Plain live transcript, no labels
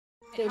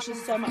there's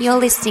just so much. You're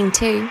listening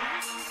to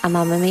a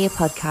Mamma Mia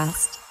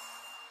podcast.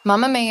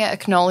 Mamma Mia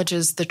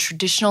acknowledges the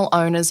traditional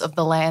owners of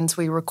the lands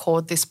we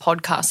record this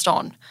podcast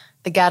on,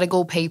 the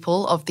Gadigal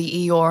people of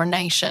the Eora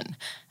Nation,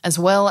 as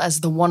well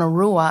as the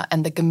Wonnarua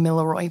and the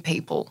Gamilaroi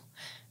people.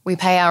 We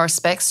pay our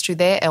respects to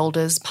their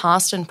elders,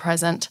 past and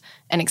present,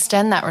 and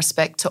extend that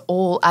respect to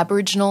all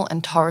Aboriginal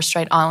and Torres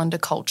Strait Islander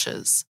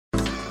cultures.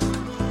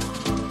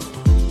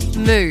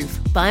 Move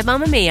by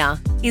Mamma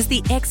Mia is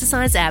the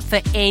exercise app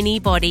for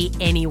anybody,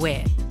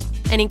 anywhere.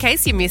 And in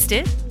case you missed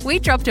it, we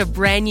dropped a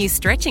brand new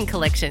stretching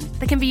collection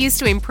that can be used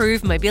to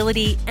improve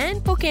mobility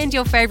and bookend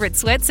your favourite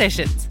sweat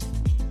sessions.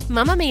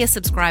 Mamma Mia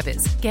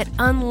subscribers get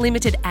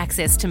unlimited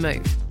access to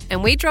Move,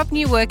 and we drop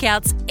new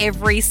workouts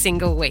every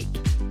single week.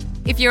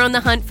 If you're on the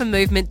hunt for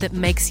movement that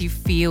makes you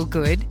feel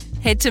good,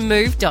 head to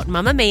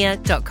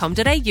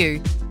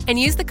move.mamamia.com.au and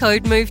use the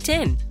code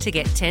MOVE10 to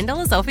get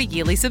 $10 off a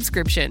yearly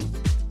subscription.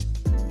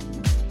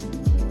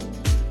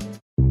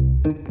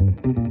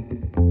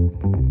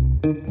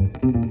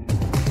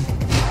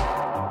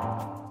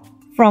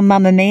 From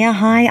Mamma Mia,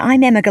 hi,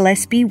 I'm Emma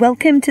Gillespie.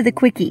 Welcome to The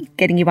Quickie,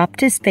 getting you up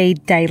to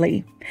speed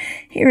daily.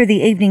 Here are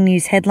the evening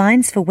news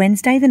headlines for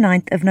Wednesday the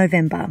 9th of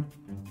November.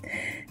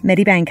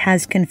 Medibank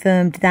has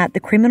confirmed that the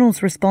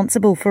criminals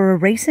responsible for a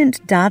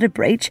recent data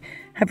breach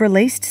have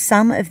released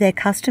some of their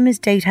customers'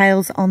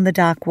 details on the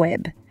dark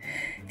web.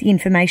 The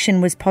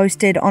information was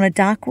posted on a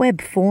dark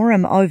web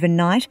forum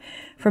overnight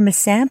from a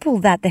sample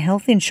that the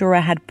health insurer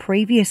had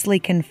previously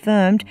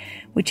confirmed,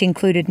 which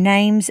included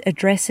names,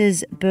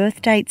 addresses,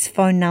 birth dates,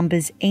 phone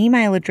numbers,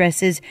 email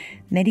addresses,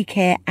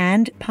 Medicare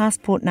and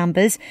passport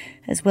numbers,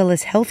 as well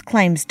as health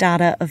claims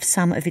data of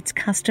some of its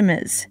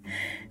customers.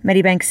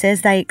 Medibank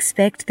says they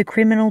expect the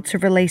criminal to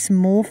release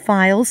more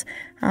files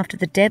after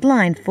the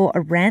deadline for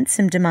a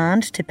ransom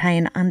demand to pay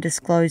an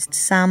undisclosed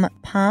sum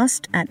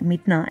passed at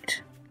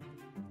midnight.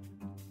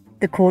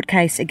 The court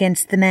case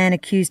against the man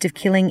accused of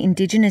killing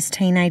Indigenous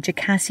teenager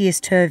Cassius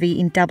Turvey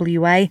in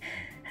WA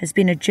has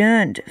been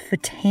adjourned for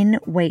 10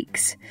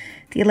 weeks.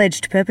 The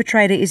alleged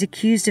perpetrator is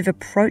accused of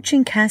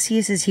approaching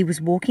Cassius as he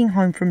was walking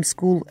home from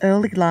school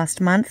early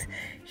last month,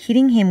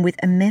 hitting him with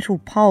a metal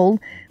pole,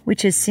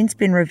 which has since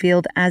been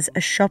revealed as a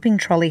shopping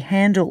trolley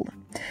handle.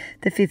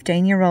 The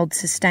 15-year-old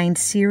sustained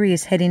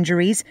serious head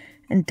injuries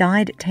and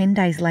died 10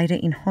 days later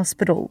in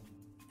hospital.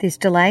 This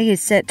delay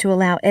is set to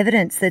allow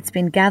evidence that's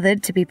been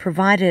gathered to be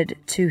provided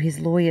to his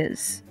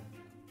lawyers.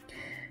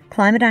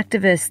 Climate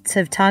activists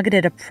have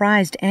targeted a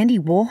prized Andy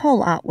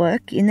Warhol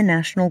artwork in the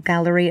National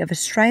Gallery of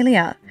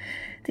Australia.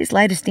 This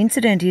latest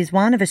incident is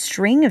one of a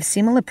string of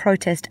similar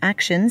protest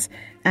actions.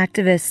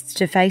 Activists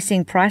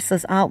defacing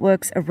priceless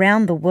artworks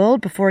around the world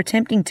before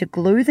attempting to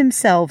glue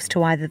themselves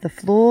to either the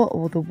floor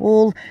or the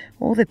wall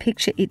or the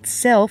picture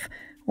itself,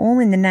 all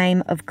in the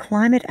name of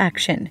climate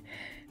action.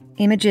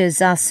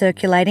 Images are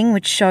circulating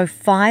which show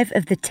 5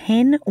 of the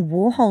 10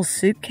 Warhol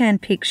soup can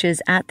pictures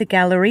at the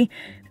gallery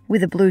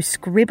with a blue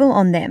scribble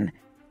on them.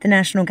 The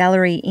National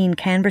Gallery in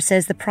Canberra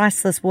says the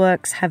priceless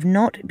works have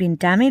not been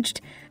damaged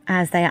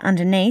as they are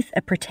underneath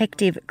a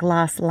protective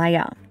glass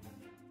layer.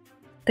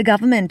 The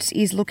government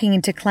is looking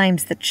into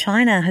claims that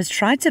China has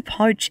tried to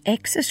poach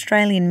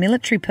ex-Australian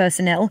military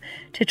personnel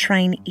to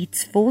train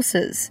its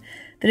forces.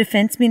 The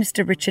Defence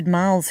Minister Richard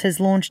Marles has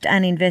launched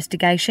an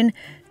investigation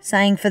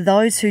saying for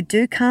those who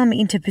do come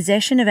into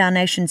possession of our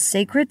nation's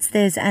secrets,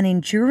 there's an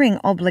enduring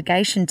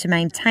obligation to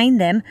maintain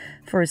them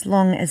for as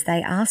long as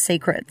they are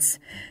secrets.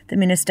 The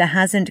minister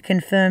hasn't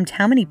confirmed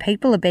how many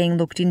people are being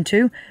looked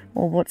into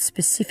or what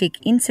specific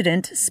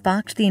incident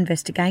sparked the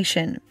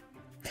investigation.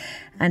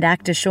 And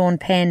actor Sean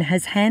Penn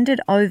has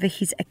handed over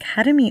his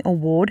Academy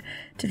Award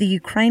to the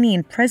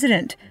Ukrainian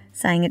president,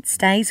 saying it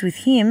stays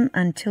with him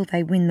until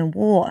they win the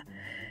war.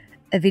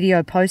 A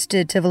video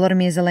posted to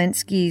Volodymyr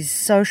Zelensky's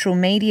social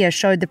media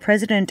showed the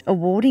president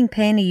awarding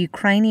Penn a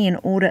Ukrainian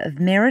Order of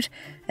Merit,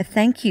 a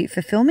thank you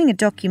for filming a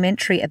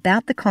documentary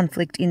about the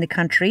conflict in the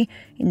country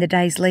in the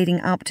days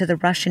leading up to the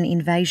Russian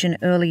invasion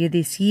earlier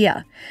this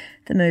year.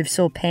 The move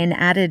saw Penn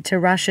added to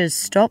Russia's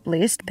stop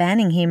list,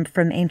 banning him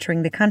from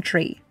entering the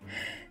country.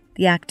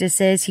 The actor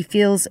says he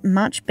feels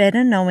much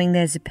better knowing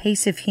there's a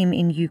piece of him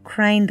in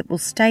Ukraine that will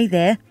stay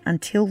there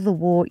until the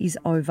war is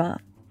over.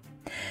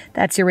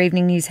 That's your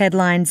evening news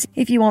headlines.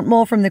 If you want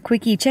more from The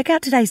Quickie, check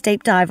out today's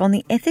deep dive on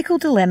the ethical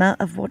dilemma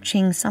of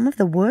watching some of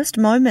the worst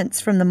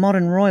moments from the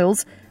modern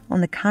royals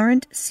on the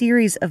current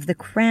series of The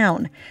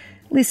Crown.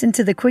 Listen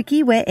to The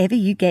Quickie wherever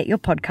you get your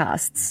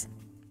podcasts.